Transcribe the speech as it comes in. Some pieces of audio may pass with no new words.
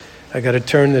I got to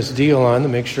turn this deal on to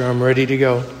make sure I'm ready to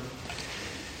go.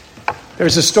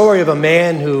 There's a story of a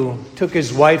man who took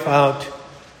his wife out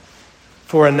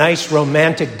for a nice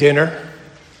romantic dinner,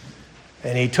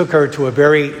 and he took her to a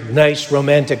very nice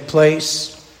romantic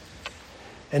place.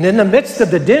 And in the midst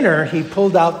of the dinner, he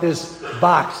pulled out this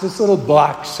little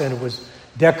box, and it was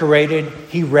decorated.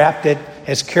 He wrapped it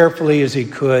as carefully as he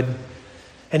could.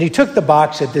 And he took the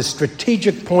box at this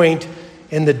strategic point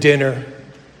in the dinner,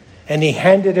 and he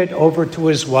handed it over to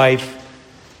his wife.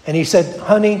 And he said,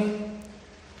 "Honey,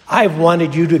 I've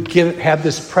wanted you to have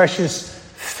this precious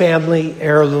family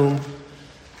heirloom.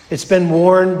 It's been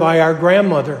worn by our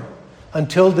grandmother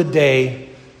until the day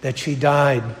that she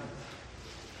died."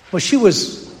 Well, she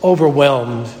was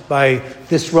overwhelmed by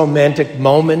this romantic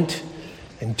moment,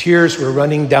 and tears were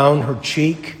running down her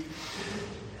cheek.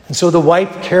 And so the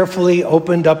wife carefully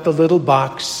opened up the little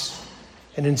box,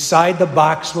 and inside the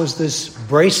box was this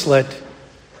bracelet.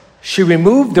 She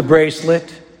removed the bracelet,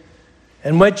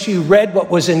 and when she read what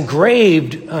was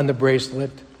engraved on the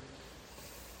bracelet,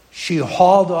 she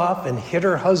hauled off and hit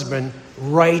her husband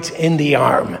right in the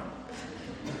arm.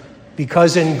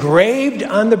 Because engraved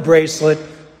on the bracelet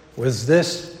was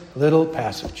this little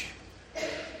passage: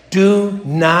 "Do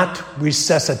not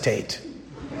resuscitate."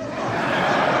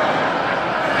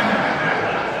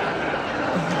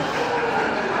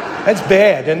 That's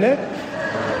bad, isn't it?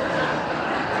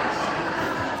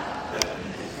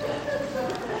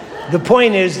 The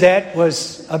point is, that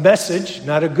was a message,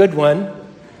 not a good one,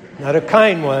 not a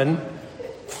kind one,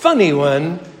 funny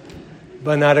one,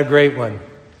 but not a great one.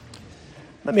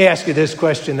 Let me ask you this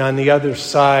question on the other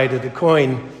side of the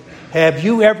coin. Have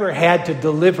you ever had to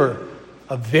deliver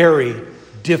a very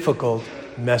difficult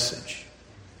message?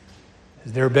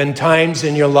 Has there been times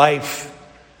in your life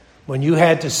when you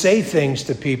had to say things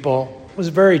to people? It was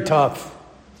very tough.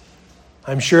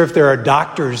 I'm sure if there are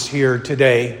doctors here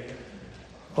today,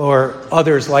 or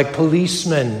others like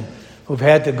policemen who've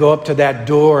had to go up to that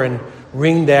door and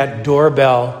ring that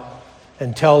doorbell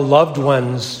and tell loved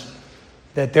ones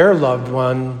that their loved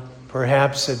one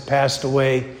perhaps had passed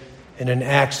away in an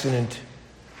accident.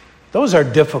 Those are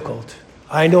difficult.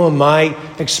 I know in my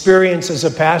experience as a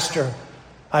pastor,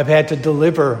 I've had to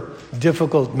deliver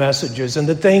difficult messages. And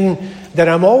the thing that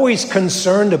I'm always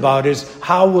concerned about is,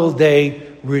 how will they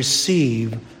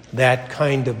receive that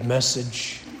kind of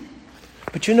message?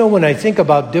 But you know, when I think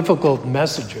about difficult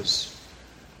messages,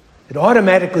 it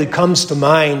automatically comes to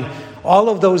mind all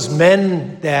of those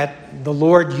men that the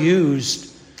Lord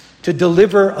used to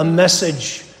deliver a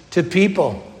message to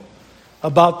people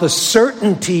about the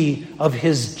certainty of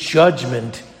his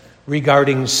judgment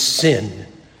regarding sin,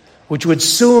 which would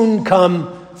soon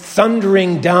come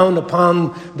thundering down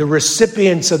upon the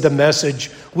recipients of the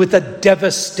message with a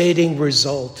devastating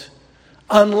result,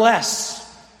 unless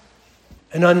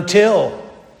and until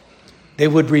they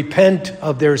would repent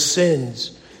of their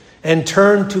sins and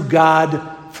turn to God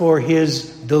for his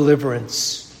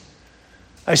deliverance.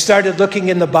 I started looking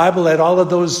in the Bible at all of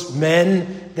those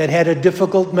men that had a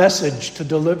difficult message to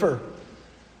deliver.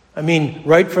 I mean,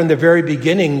 right from the very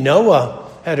beginning, Noah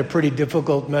had a pretty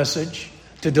difficult message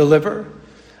to deliver.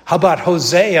 How about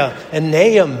Hosea and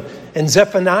Nahum and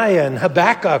Zephaniah and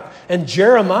Habakkuk and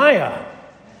Jeremiah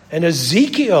and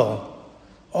Ezekiel?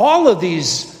 All of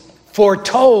these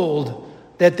foretold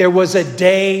that there was a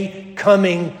day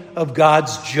coming of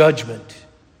God's judgment.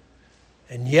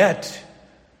 And yet,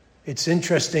 it's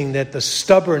interesting that the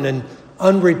stubborn and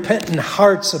unrepentant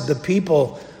hearts of the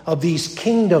people of these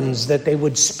kingdoms that they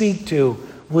would speak to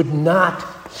would not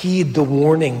heed the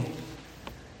warning.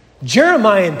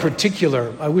 Jeremiah in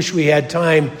particular, I wish we had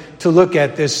time to look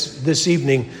at this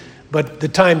evening, but the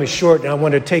time is short and I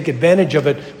want to take advantage of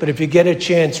it. But if you get a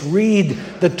chance, read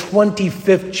the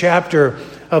 25th chapter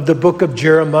of the book of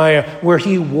Jeremiah, where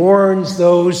he warns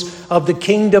those of the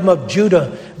kingdom of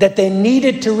Judah that they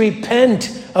needed to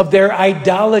repent of their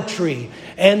idolatry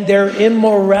and their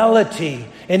immorality.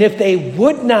 And if they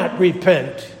would not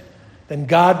repent, then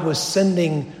God was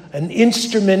sending an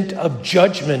instrument of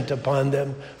judgment upon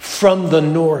them from the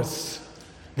north,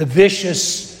 the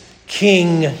vicious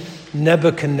King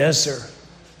Nebuchadnezzar.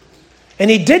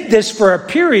 And he did this for a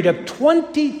period of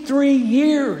 23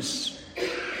 years,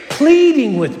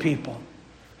 pleading with people,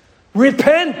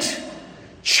 repent,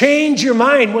 change your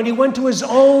mind. When he went to his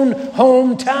own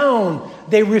hometown,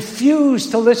 they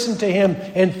refused to listen to him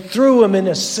and threw him in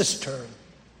a cistern.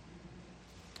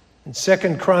 And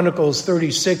 2 Chronicles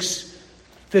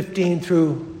 36:15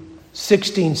 through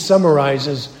 16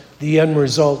 summarizes the end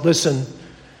result. Listen,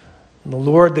 the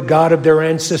Lord, the God of their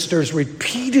ancestors,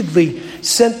 repeatedly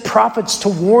sent prophets to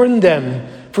warn them,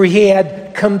 for he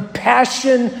had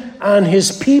compassion on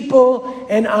his people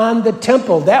and on the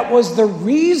temple. That was the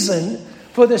reason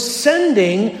for the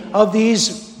sending of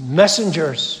these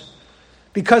messengers.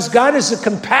 Because God is a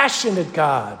compassionate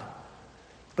God.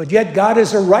 But yet God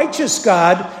is a righteous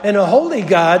God and a holy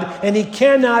God, and he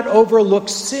cannot overlook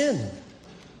sin.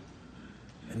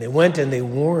 And they went and they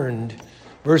warned.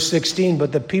 Verse 16,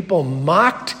 but the people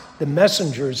mocked the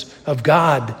messengers of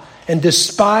God and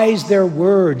despised their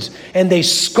words, and they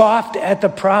scoffed at the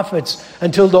prophets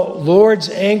until the Lord's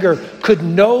anger could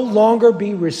no longer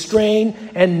be restrained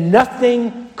and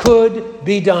nothing could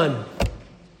be done.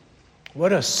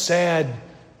 What a sad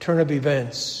turn of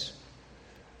events.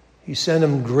 He sent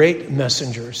them great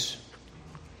messengers,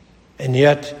 and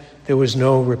yet there was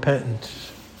no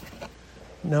repentance.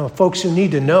 Now, folks, you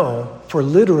need to know, for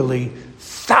literally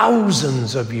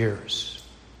thousands of years,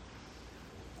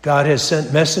 God has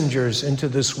sent messengers into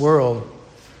this world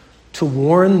to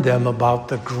warn them about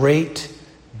the great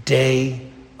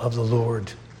day of the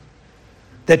Lord.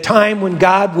 The time when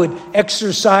God would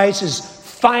exercise his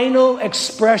final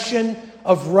expression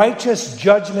of righteous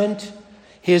judgment,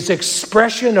 his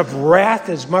expression of wrath,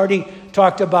 as Marty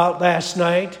talked about last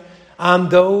night, on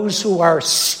those who are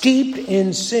steeped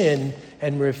in sin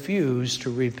and refuse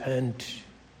to repent.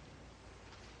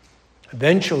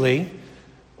 Eventually,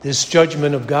 this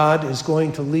judgment of God is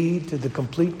going to lead to the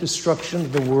complete destruction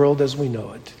of the world as we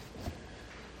know it.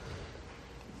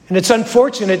 And it's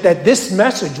unfortunate that this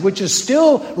message, which is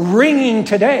still ringing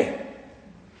today,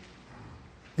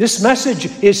 this message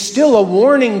is still a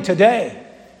warning today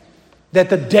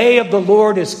that the day of the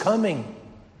Lord is coming.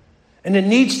 And it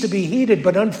needs to be heeded.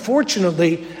 But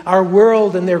unfortunately, our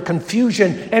world and their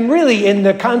confusion, and really in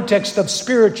the context of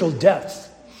spiritual death,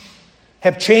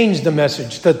 have changed the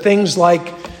message to things like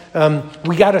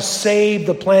we got to save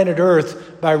the planet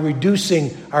Earth by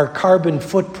reducing our carbon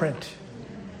footprint.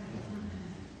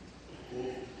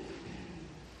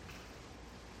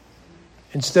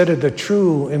 Instead of the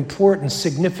true, important,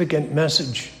 significant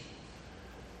message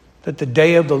that the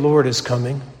day of the Lord is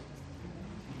coming.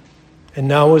 And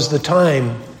now is the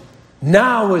time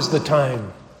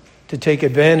to take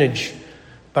advantage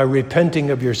by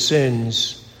repenting of your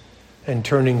sins and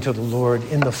turning to the Lord.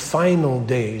 In the final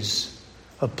days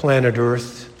of planet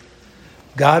Earth,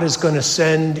 God is going to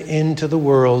send into the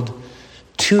world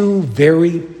two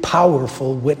very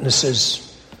powerful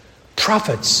witnesses,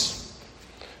 prophets,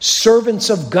 servants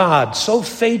of God, so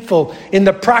faithful in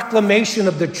the proclamation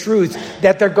of the truth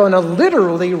that they're going to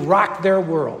literally rock their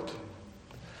world.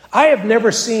 I have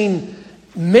never seen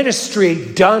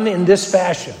ministry done in this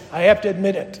fashion. I have to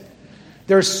admit it.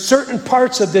 There's certain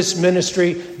parts of this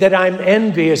ministry that I'm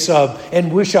envious of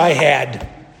and wish I had.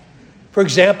 For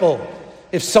example,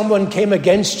 if someone came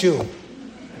against you,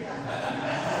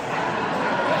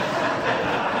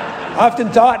 I often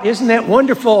thought, isn't that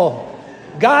wonderful?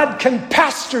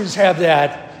 pastors have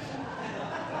that.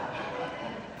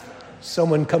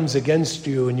 Someone comes against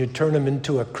you and you turn them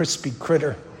into a crispy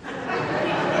critter.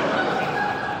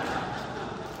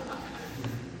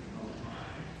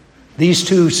 These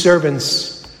two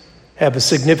servants have a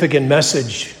significant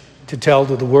message to tell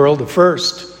to the world. The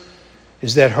first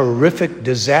is that horrific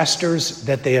disasters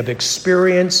that they have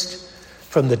experienced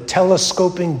from the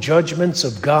telescoping judgments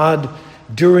of God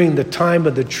during the time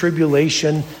of the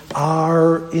tribulation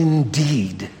are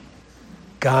indeed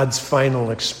God's final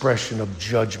expression of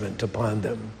judgment upon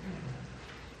them.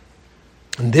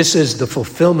 And this is the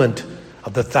fulfillment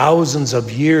of the thousands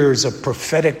of years of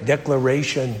prophetic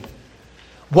declaration.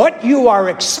 What you are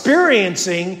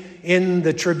experiencing in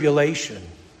the tribulation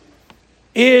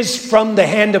is from the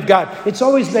hand of God. It's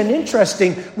always been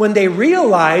interesting when they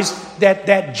realized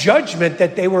that judgment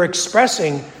that they were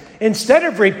expressing, instead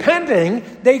of repenting,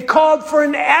 they called for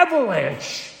an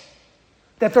avalanche,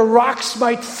 that the rocks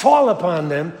might fall upon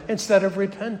them instead of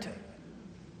repenting.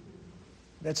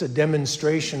 That's a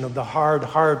demonstration of the hard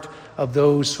heart of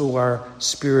those who are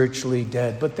spiritually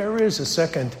dead. But there is a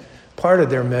second part of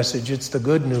their message. It's the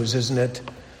good news, isn't it?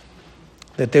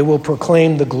 That they will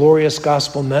proclaim the glorious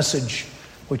gospel message,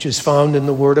 which is found in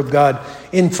the Word of God,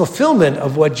 in fulfillment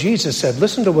of what Jesus said.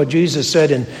 Listen to what Jesus said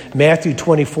in Matthew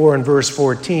 24 and verse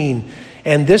 14.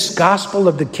 And this gospel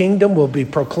of the kingdom will be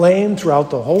proclaimed throughout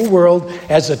the whole world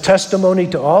as a testimony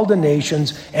to all the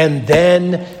nations, and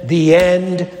then the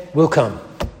end will come.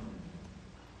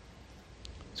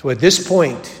 So at this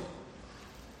point,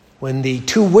 when the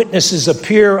two witnesses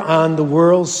appear on the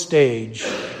world's stage,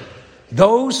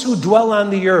 those who dwell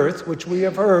on the earth, which we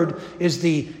have heard is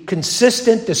the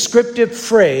consistent descriptive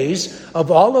phrase of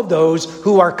all of those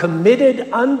who are committed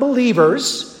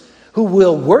unbelievers who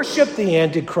will worship the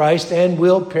Antichrist and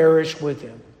will perish with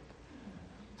him.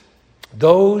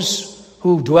 Those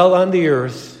who dwell on the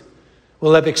earth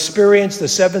will have experienced the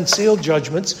 7 seal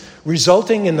judgments,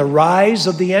 resulting in the rise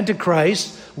of the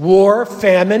Antichrist, war,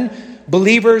 famine,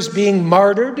 believers being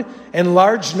martyred, and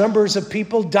large numbers of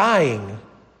people dying.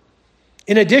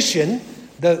 In addition,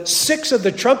 the 6 of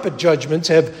the trumpet judgments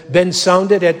have been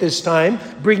sounded at this time,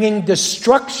 bringing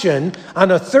destruction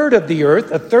on a third of the earth,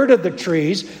 a third of the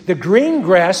trees, the green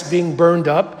grass being burned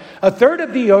up, a third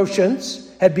of the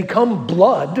oceans had become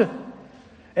blood,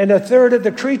 and a third of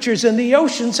the creatures in the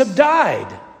oceans have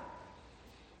died.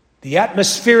 The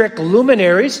atmospheric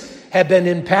luminaries have been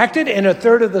impacted, and a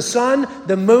third of the sun,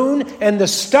 the moon, and the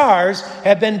stars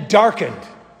have been darkened.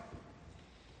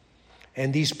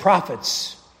 And these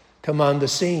prophets come on the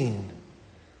scene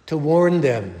to warn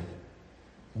them.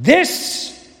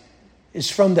 This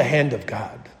is from the hand of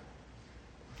God.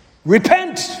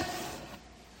 Repent!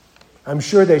 I'm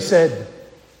sure they said,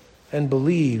 and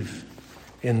believe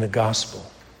in the gospel.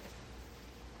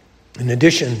 In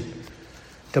addition,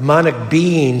 demonic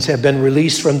beings have been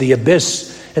released from the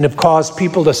abyss and have caused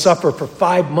people to suffer for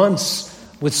 5 months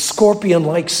with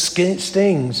scorpion-like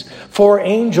stings. 4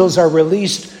 angels are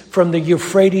released from the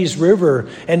Euphrates River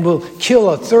and will kill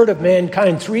a third of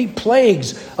mankind. 3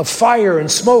 plagues of fire and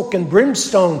smoke and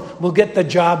brimstone will get the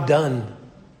job done.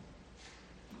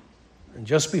 And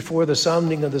just before the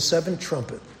sounding of the 7th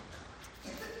trumpet,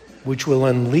 which will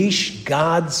unleash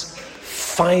God's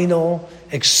final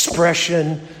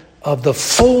expression of the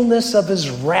fullness of his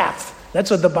wrath.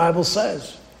 That's what the Bible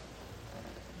says.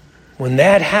 When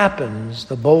that happens,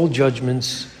 the bowl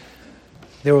judgments,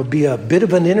 there will be a bit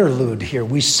of an interlude here.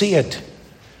 We see it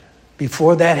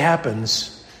before that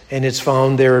happens, and it's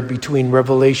found there between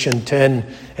Revelation 10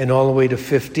 and all the way to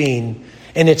 15.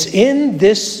 And it's in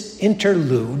this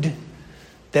interlude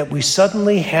that we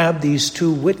suddenly have these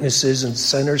 2 witnesses in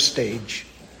center stage.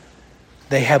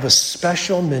 They have a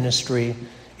special ministry,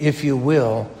 if you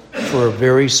will, for a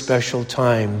very special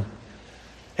time.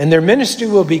 And their ministry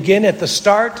will begin at the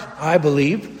start, I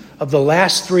believe, of the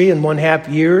last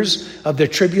 3.5 years of the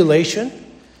tribulation,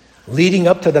 leading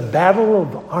up to the battle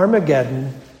of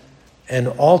Armageddon, and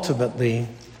ultimately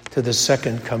to the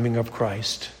second coming of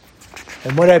Christ.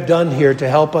 And what I've done here to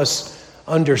help us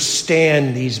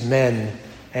understand these men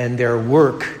and their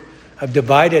work, I've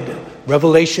divided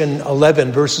Revelation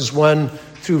 11, verses 1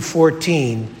 through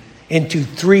 14, into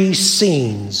 3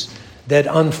 scenes that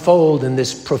unfold in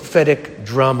this prophetic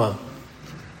drama.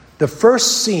 The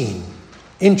first scene,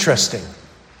 interesting,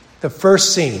 the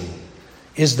first scene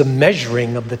is the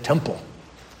measuring of the temple.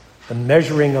 The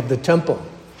measuring of the temple.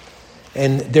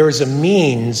 And there is a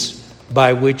means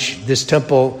by which this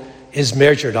temple is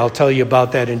measured. I'll tell you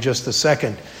about that in just a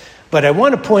second. But I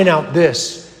want to point out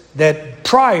this, that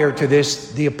prior to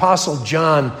this, the Apostle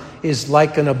John is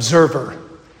like an observer.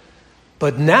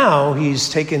 But now he's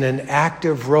taken an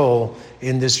active role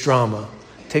in this drama.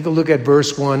 Take a look at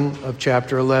verse 1 of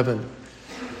chapter 11.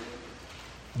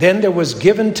 Then there was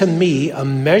given to me a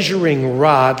measuring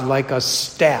rod like a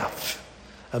staff.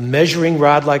 A measuring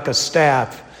rod like a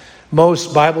staff.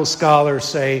 Most Bible scholars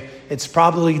say it's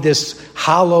probably this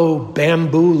hollow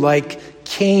bamboo-like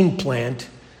cane plant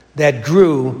that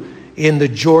grew in the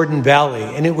Jordan Valley.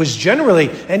 And it was generally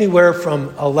anywhere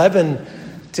from 11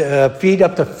 feet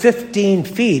up to 15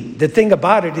 feet. The thing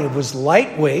about it, it was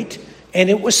lightweight and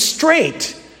it was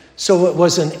straight. So it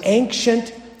was an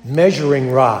ancient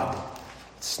measuring rod.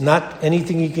 It's not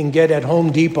anything you can get at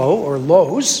Home Depot or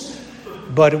Lowe's,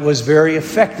 but it was very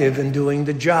effective in doing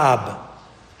the job.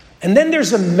 And then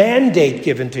there's a mandate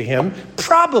given to him,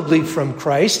 probably from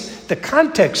Christ. The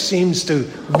context seems to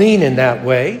lean in that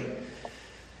way.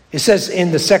 It says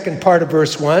in the second part of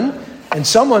verse 1, and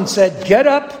someone said, "Get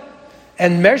up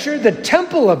and measure the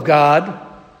temple of God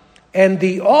and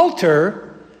the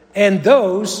altar and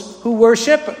those who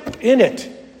worship in it."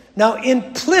 Now,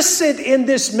 implicit in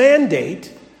this mandate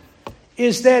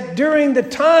is that during the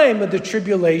time of the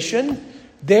tribulation,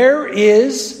 there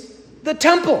is the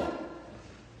temple.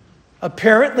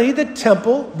 Apparently, the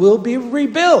temple will be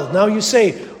rebuilt. Now, you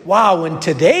say, wow, in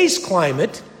today's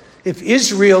climate, if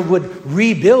Israel would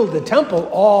rebuild the temple,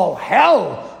 all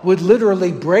hell would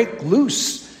literally break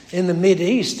loose in the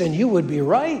Mideast, and you would be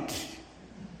right.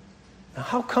 Now,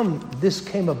 how come this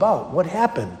came about? What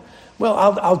happened? Well,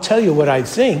 I'll tell you what I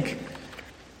think.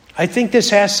 I think this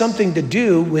has something to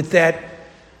do with that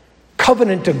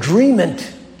covenant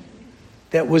agreement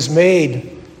that was made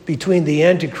between the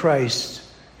Antichrist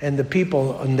and the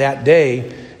people on that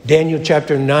day. Daniel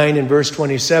chapter 9 and verse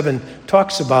 27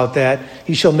 talks about that.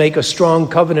 He shall make a strong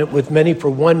covenant with many for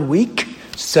 1 week,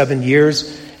 7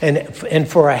 years, And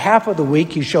for a half of the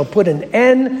week you shall put an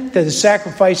end to the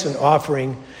sacrifice and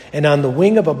offering, and on the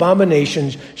wing of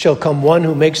abominations shall come one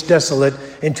who makes desolate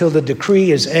until the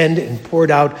decree is ended and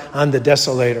poured out on the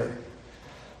desolator.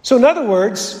 So in other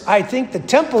words, I think the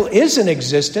temple is in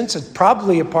existence. It's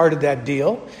probably a part of that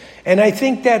deal. And I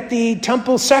think that the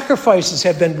temple sacrifices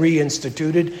have been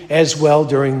reinstituted as well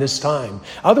during this time.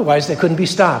 Otherwise, they couldn't be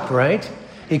stopped, right?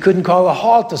 He couldn't call a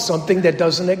halt to something that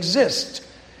doesn't exist.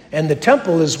 And the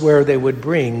temple is where they would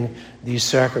bring these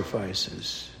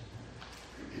sacrifices.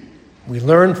 We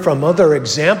learn from other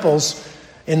examples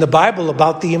in the Bible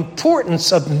about the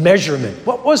importance of measurement.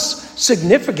 What was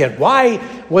significant? Why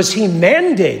was he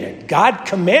mandated? God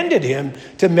commanded him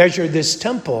to measure this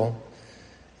temple.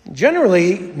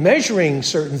 Generally, measuring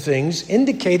certain things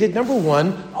indicated, number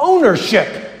one,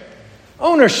 ownership.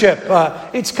 Ownership.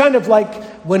 It's kind of like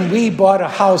when we bought a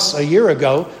house a year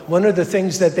ago, one of the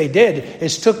things that they did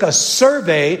is took a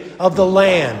survey of the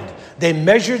land. They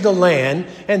measured the land,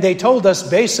 and they told us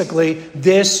basically,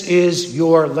 this is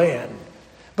your land.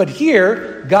 But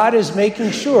here, God is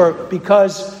making sure,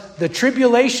 because the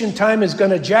tribulation time is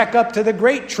going to jack up to the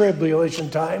great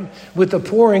tribulation time with the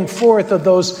pouring forth of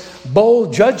those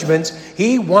bold judgments.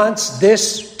 He wants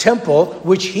this temple,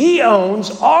 which he owns,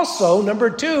 also,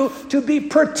 number two, to be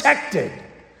protected.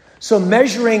 So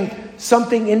measuring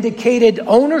something indicated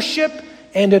ownership,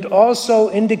 and it also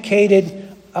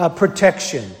indicated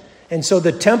protection. And so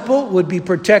the temple would be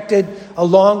protected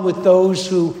along with those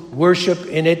who worship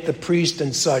in it, the priest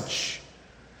and such.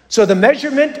 So the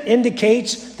measurement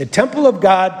indicates the temple of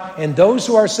God, and those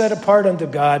who are set apart unto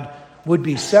God would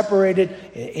be separated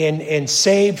and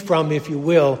saved from, if you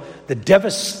will, the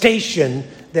devastation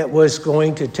that was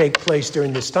going to take place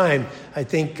during this time. I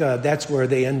think that's where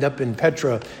they end up in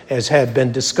Petra, as had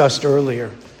been discussed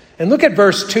earlier. And look at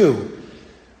verse 2.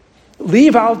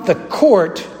 Leave out the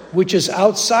court which is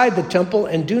outside the temple,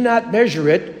 and do not measure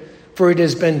it, for it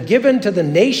has been given to the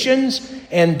nations,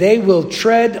 and they will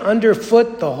tread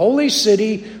underfoot the holy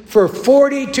city for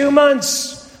 42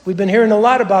 months. We've been hearing a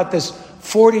lot about this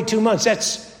 42 months.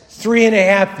 That's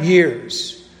 3.5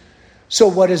 years. So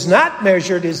what is not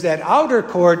measured is that outer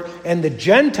court, and the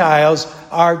Gentiles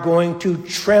are going to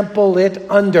trample it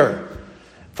under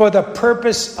for the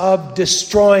purpose of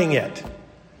destroying it.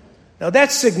 Now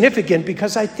that's significant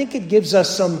because I think it gives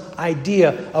us some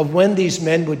idea of when these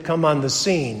men would come on the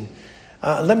scene.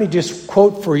 Let me just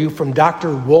quote for you from Dr.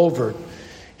 Wolvert.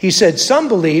 He said, some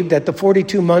believe that the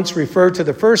 42 months refer to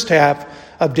the first half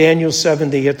of Daniel's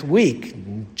 70th week,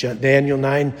 Daniel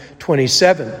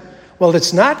 9:27. Well,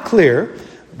 it's not clear.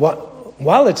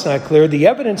 While it's not clear, the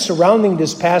evidence surrounding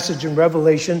this passage in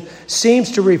Revelation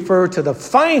seems to refer to the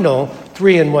final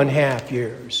 3.5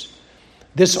 years.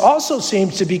 This also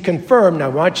seems to be confirmed, now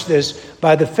watch this,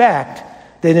 by the fact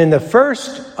that in the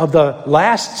first of the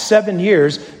last 7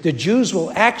 years, the Jews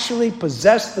will actually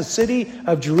possess the city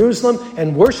of Jerusalem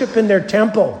and worship in their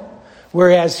temple.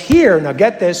 Whereas here, now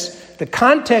get this, the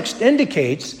context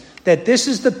indicates that this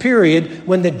is the period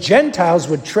when the Gentiles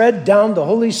would tread down the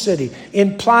holy city,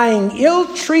 implying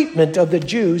ill treatment of the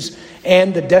Jews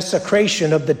and the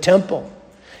desecration of the temple.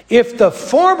 If the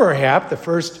former half, the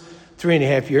first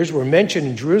 3.5 years were mentioned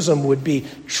in Jerusalem, would be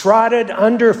trodden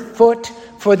underfoot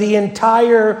for the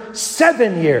entire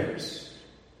 7 years.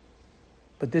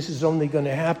 But this is only going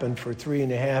to happen for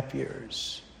 3.5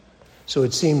 years. So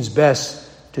it seems best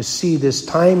to see this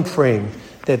time frame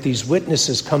that these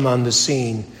witnesses come on the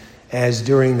scene as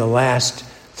during the last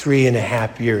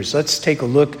 3.5 years. Let's take a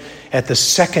look at the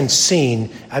second scene.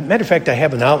 Matter of fact, I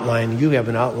have an outline. You have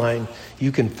an outline.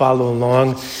 You can follow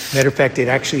along. Matter of fact, it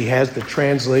actually has the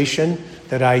translation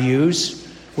that I use,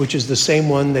 which is the same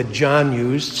one that John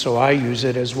used, so I use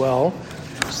it as well.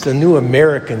 It's the New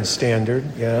American Standard,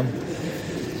 yeah.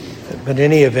 But in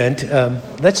any event,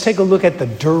 let's take a look at the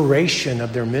duration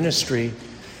of their ministry.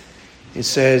 It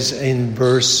says in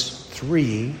verse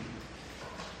 3,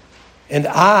 and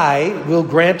I will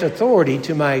grant authority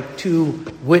to my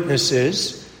 2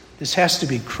 witnesses. This has to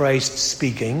be Christ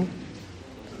speaking.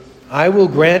 I will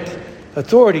grant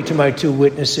authority to my 2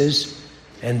 witnesses,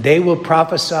 and they will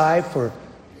prophesy for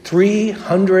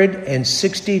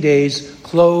 360 days,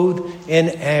 clothed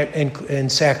in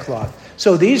sackcloth.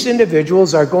 So these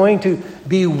individuals are going to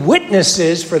be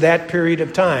witnesses for that period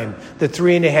of time, the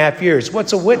 3.5 years.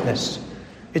 What's a witness?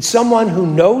 It's someone who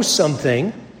knows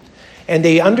something, and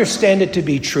they understand it to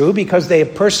be true because they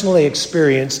have personally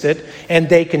experienced it, and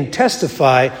they can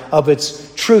testify of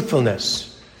its truthfulness.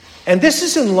 And this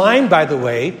is in line, by the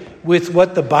way, with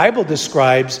what the Bible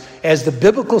describes as the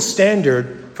biblical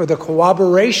standard for the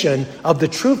corroboration of the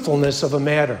truthfulness of a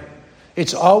matter.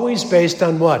 It's always based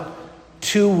on what?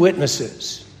 2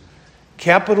 witnesses.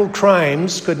 Capital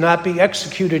crimes could not be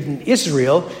executed in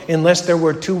Israel unless there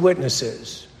were 2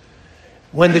 witnesses.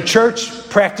 When the church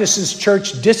practices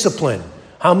church discipline,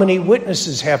 how many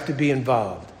witnesses have to be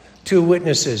involved? 2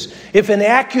 witnesses. If an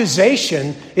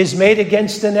accusation is made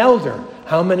against an elder,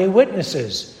 how many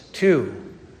witnesses? 2.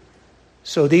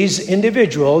 So these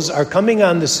individuals are coming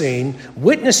on the scene,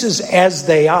 witnesses as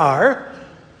they are,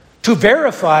 to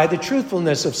verify the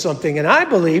truthfulness of something. And I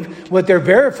believe what they're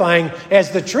verifying as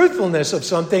the truthfulness of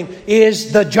something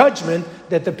is the judgment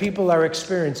that the people are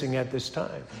experiencing at this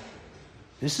time.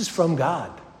 This is from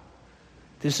God.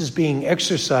 This is being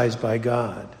exercised by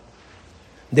God.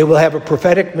 They will have a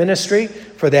prophetic ministry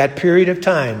for that period of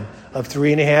time of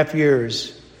 3.5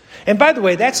 years. And by the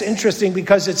way, that's interesting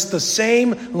because it's the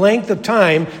same length of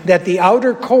time that the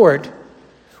outer court,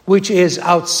 which is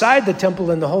outside the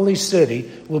temple in the holy city,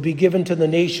 will be given to the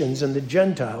nations and the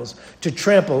Gentiles to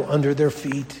trample under their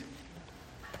feet.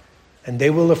 And they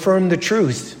will affirm the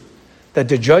truth that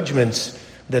the judgments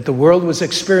that the world was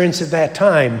experiencing at that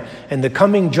time and the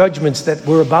coming judgments that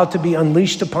were about to be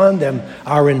unleashed upon them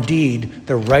are indeed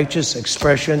the righteous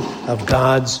expression of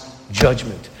God's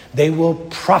judgment. They will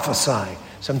prophesy.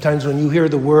 Sometimes when you hear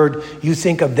the word, you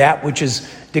think of that which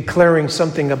is declaring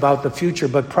something about the future,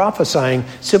 but prophesying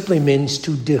simply means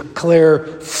to declare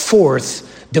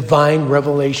forth divine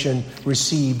revelation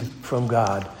received from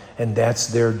God, and that's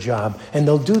their job. And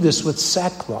they'll do this with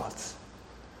sackcloth.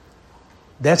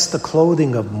 That's the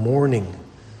clothing of mourning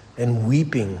and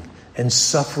weeping and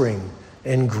suffering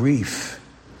and grief.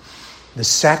 The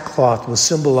sackcloth will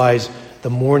symbolize the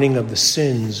mourning of the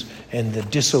sins and the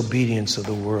disobedience of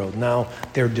the world. Now,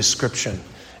 their description.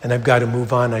 And I've got to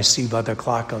move on. I see by the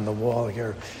clock on the wall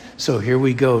here. So here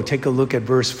we go. Take a look at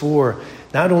verse 4.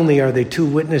 Not only are they 2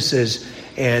 witnesses,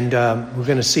 and we're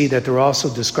going to see that they're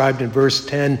also described in verse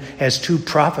 10 as 2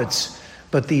 prophets.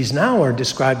 But these now are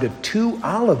described as 2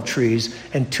 olive trees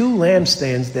and 2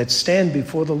 lampstands that stand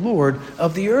before the Lord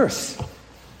of the earth.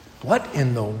 What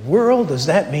in the world does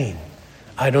that mean?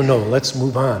 I don't know. Let's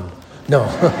move on. No.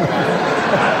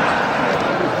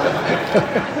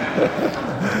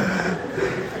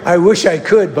 I wish I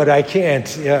could, but I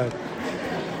can't. Yeah.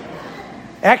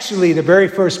 Actually, the very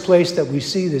first place that we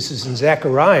see this is in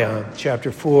Zechariah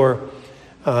chapter 4,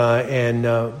 and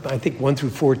I think 1 through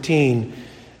 14.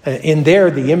 In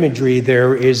there, the imagery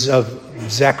there is of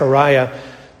Zechariah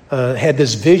had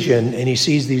this vision, and he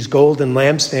sees these golden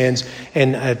lampstands,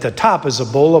 and at the top is a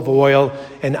bowl of oil,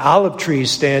 and olive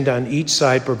trees stand on each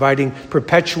side, providing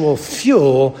perpetual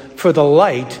fuel for the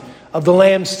light of the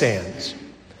lampstands.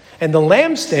 And the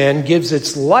lampstand gives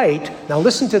its light, now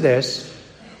listen to this,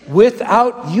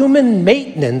 without human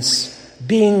maintenance,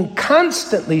 being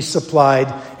constantly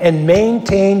supplied and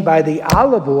maintained by the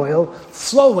olive oil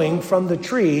flowing from the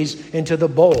trees into the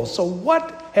bowl. So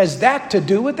what has that to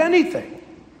do with anything?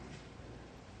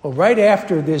 Well, right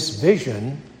after this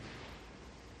vision,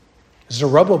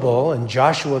 Zerubbabel and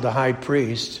Joshua the high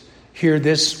priest hear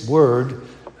this word,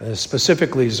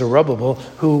 specifically Zerubbabel,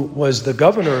 who was the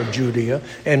governor of Judea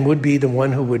and would be the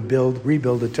one who would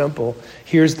rebuild the temple,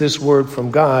 hears this word from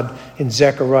God in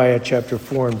Zechariah chapter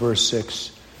 4 and verse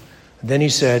 6. Then he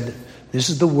said,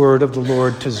 this is the word of the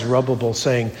Lord to Zerubbabel,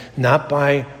 saying, not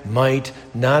by might,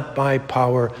 not by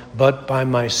power, but by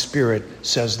my spirit,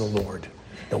 says the Lord.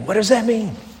 Now, what does that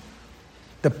mean?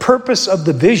 The purpose of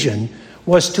the vision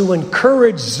was to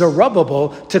encourage Zerubbabel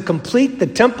to complete the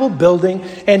temple building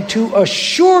and to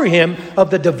assure him of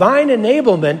the divine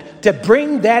enablement to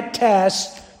bring that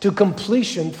task to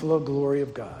completion for the glory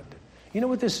of God. You know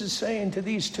what this is saying to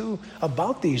these 2,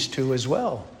 about these 2 as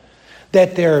well?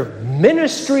 That their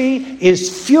ministry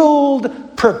is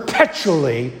fueled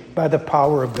perpetually by the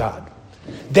power of God.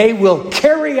 They will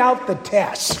carry out the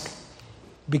task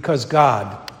because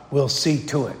God will see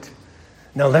to it.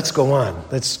 Now let's go on.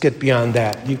 Let's get beyond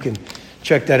that. You can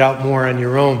check that out more on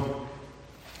your own.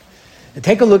 And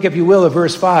take a look, if you will, at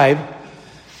verse 5.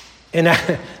 And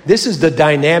this is the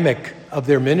dynamic of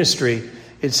their ministry.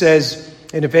 It says,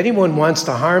 and if anyone wants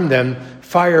to harm them,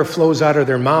 fire flows out of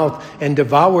their mouth and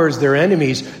devours their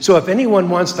enemies. So if anyone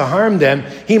wants to harm them,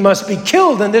 he must be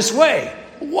killed in this way.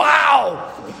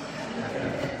 Wow!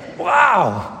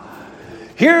 Wow!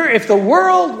 Here, if the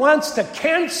world wants to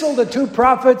cancel the 2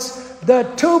 prophets, the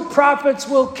 2 prophets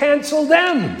will cancel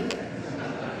them.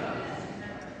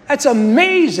 That's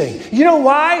amazing. You know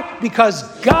why? Because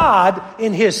God,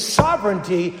 in his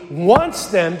sovereignty, wants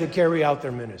them to carry out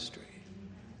their ministry.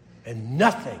 And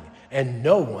nothing and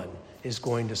no one is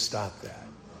going to stop that.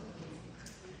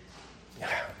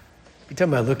 Every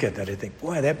time I look at that, I think,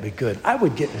 boy, that'd be good. I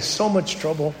would get in so much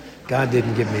trouble. God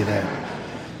didn't give me that.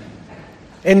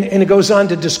 And it goes on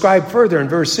to describe further in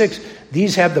verse 6,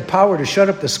 these have the power to shut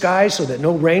up the sky so that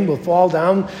no rain will fall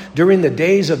down during the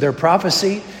days of their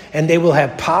prophecy, and they will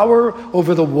have power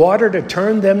over the water to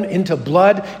turn them into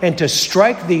blood and to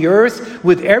strike the earth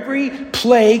with every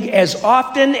plague as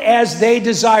often as they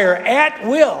desire, at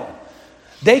will.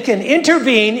 They can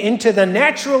intervene into the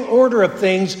natural order of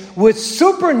things with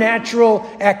supernatural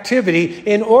activity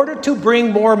in order to bring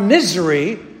more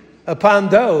misery upon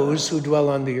those who dwell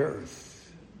on the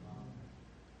earth.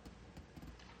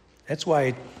 That's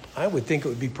why I would think it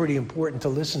would be pretty important to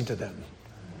listen to them.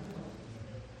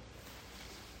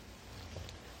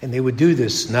 And they would do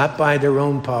this not by their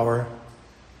own power,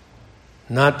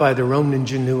 not by their own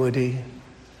ingenuity,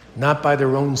 not by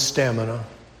their own stamina,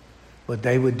 but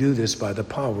they would do this by the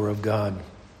power of God.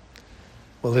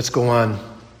 Well, let's go on.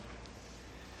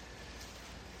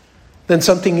 Then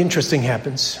something interesting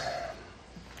happens.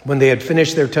 When they had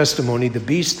finished their testimony, the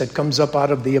beast that comes up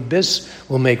out of the abyss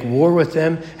will make war with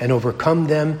them and overcome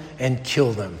them and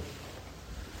kill them.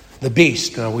 The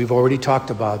beast, now we've already talked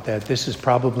about that.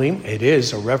 It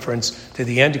is a reference to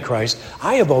the Antichrist.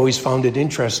 I have always found it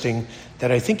interesting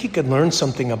that I think you could learn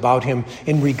something about him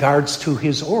in regards to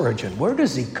his origin. Where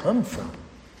does he come from?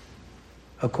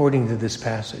 According to this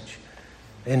passage.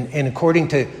 And according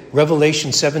to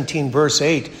Revelation 17, verse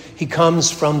 8, he comes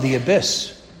from the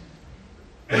abyss.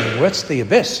 And what's the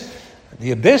abyss?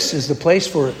 The abyss is the place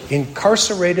for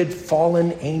incarcerated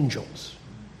fallen angels.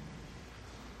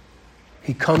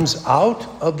 He comes out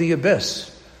of the abyss,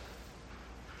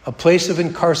 a place of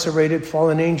incarcerated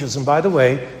fallen angels. And by the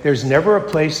way, there's never a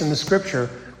place in the Scripture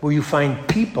where you find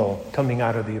people coming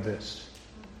out of the abyss.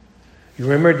 You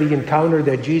remember the encounter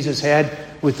that Jesus had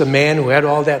with the man who had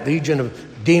all that legion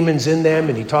of demons in them,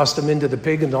 and he tossed them into the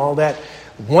pig and all that?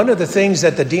 One of the things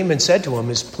that the demon said to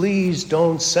him is, please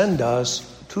don't send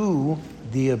us to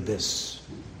the abyss.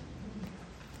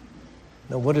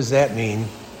 Now, what does that mean?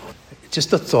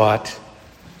 Just a thought.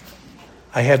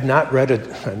 I have not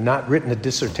written a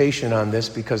dissertation on this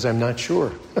because I'm not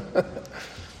sure.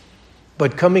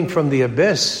 But coming from the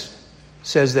abyss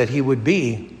says that he would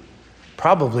be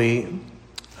probably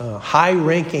a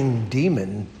high-ranking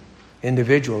demon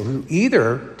individual who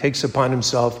either takes upon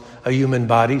himself a human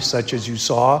body, such as you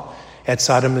saw at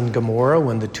Sodom and Gomorrah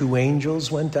when the two angels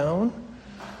went down,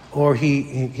 or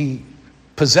he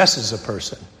possesses a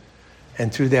person,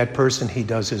 and through that person he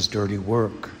does his dirty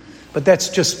work. But that's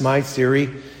just my theory,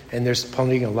 and there's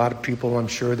a lot of people, I'm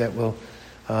sure, that will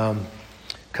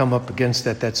come up against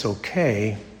that. That's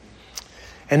okay.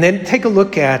 And then take a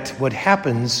look at what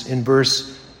happens in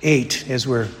verse 8 as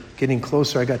we're getting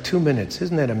closer. I got 2 minutes.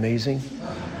 Isn't that amazing?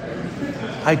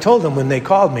 I told them when they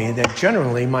called me that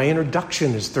generally my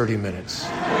introduction is 30 minutes.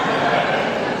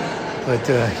 But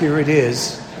here it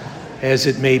is, as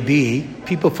it may be.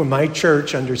 People from my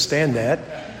church understand that.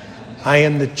 I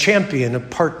am the champion of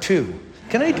part 2.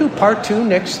 Can I do part 2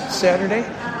 next Saturday?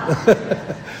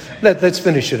 Let's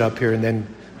finish it up here, and then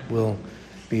we'll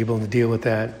be able to deal with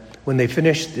that. When they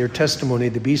finish their testimony,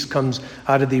 the beast comes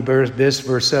out of the abyss,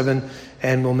 verse 7,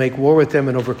 and will make war with them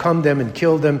and overcome them and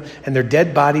kill them, and their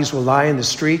dead bodies will lie in the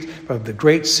street of the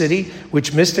great city,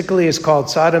 which mystically is called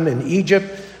Sodom in Egypt,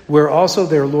 where also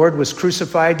their Lord was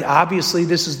crucified. Obviously,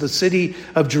 this is the city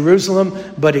of Jerusalem,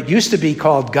 but it used to be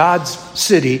called God's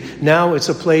city. Now it's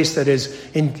a place that is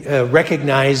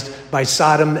recognized by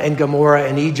Sodom and Gomorrah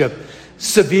and Egypt.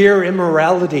 Severe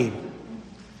immorality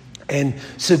and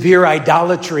severe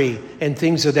idolatry and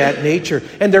things of that nature.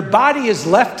 And their body is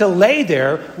left to lay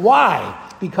there.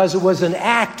 Why? Because it was an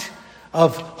act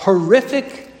of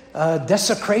horrific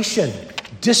desecration,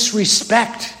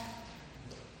 disrespect.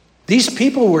 These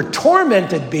people were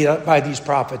tormented by these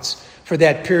prophets for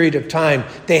that period of time.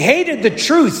 They hated the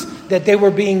truth that they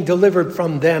were being delivered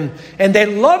from them. And they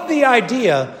loved the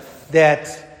idea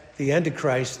that the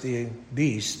Antichrist, the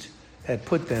beast, had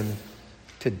put them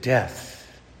to death.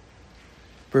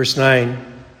 Verse 9,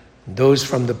 those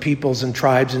from the peoples and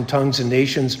tribes and tongues and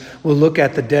nations will look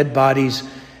at the dead bodies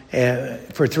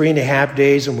for 3.5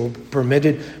 days and will be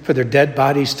permitted for their dead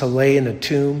bodies to lay in a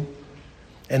tomb.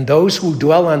 And those who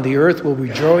dwell on the earth will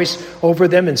rejoice over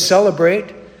them and celebrate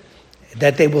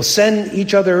that they will send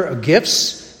each other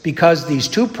gifts because these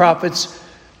two prophets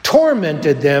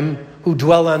tormented them who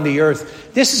dwell on the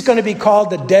earth. This is going to be called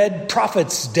the Dead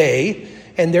Prophets' Day,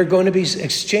 and they're going to be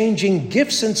exchanging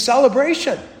gifts and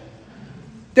celebration.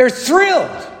 They're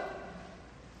thrilled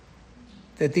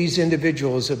that these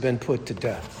individuals have been put to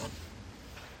death.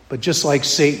 But just like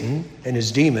Satan and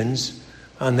his demons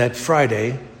on that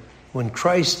Friday, when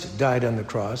Christ died on the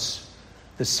cross,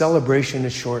 the celebration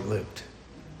is short-lived.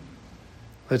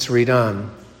 Let's read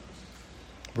on.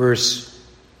 Verse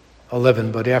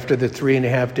 11, but after the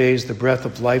 3.5 days, the breath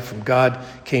of life from God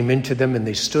came into them, and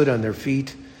they stood on their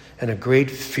feet, and a great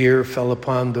fear fell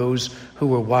upon those who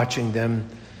were watching them.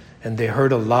 And they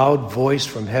heard a loud voice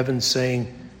from heaven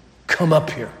saying, "Come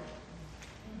up here."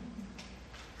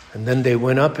 And then they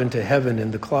went up into heaven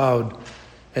in the cloud,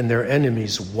 and their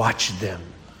enemies watched them.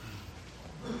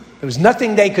 There was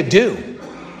nothing they could do.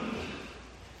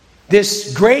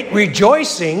 This great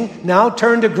rejoicing now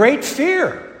turned to great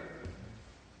fear.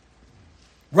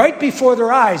 Right before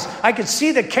their eyes, I could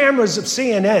see the cameras of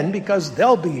CNN, because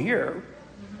they'll be here.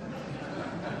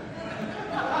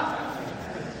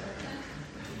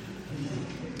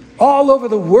 All over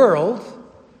the world,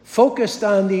 focused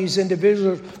on these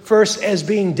individuals first as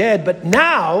being dead, but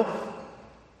now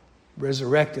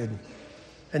resurrected.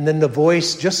 And then the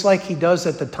voice, just like he does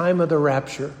at the time of the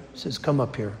rapture, says, "Come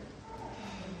up here."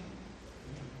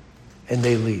 And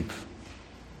they leave.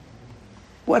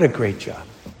 What a great job.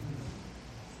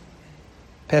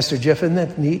 Pastor Jeff, isn't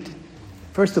that neat?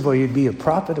 First of all, you'd be a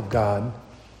prophet of God.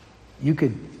 You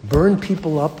could burn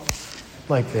people up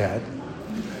like that.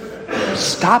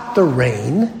 Stop the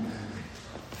rain.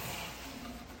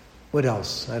 What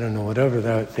else? I don't know, whatever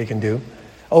they can do.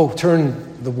 Oh,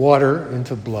 turn the water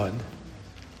into blood.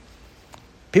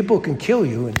 People can kill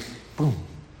you and boom.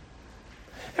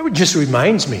 It just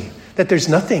reminds me that there's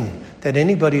nothing that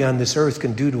anybody on this earth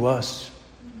can do to us.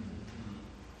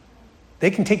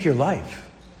 They can take your life.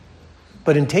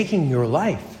 But in taking your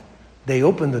life, they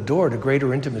open the door to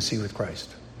greater intimacy with Christ.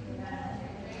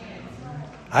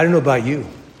 I don't know about you,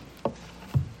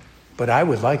 but I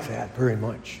would like that very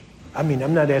much. I mean,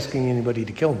 I'm not asking anybody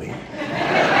to kill me.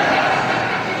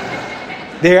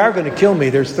 They are going to kill me.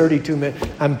 There's 32 minutes.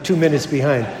 I'm 2 minutes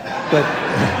behind. But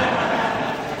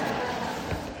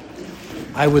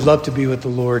I would love to be with the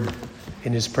Lord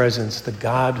in his presence, the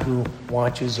God who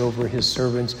watches over his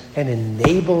servants and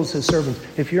enables his servants.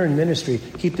 If you're in ministry,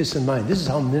 keep this in mind. This is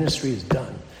how ministry is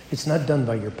done. It's not done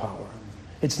by your power.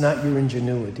 It's not your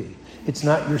ingenuity. It's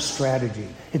not your strategy.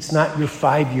 It's not your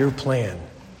 5-year plan.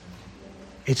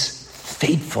 It's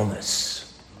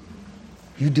faithfulness.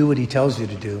 You do what he tells you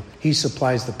to do. He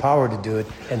supplies the power to do it,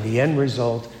 and the end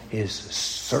result is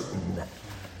certain.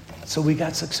 So we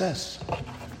got success.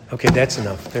 Okay, that's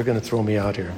enough. They're going to throw me out here.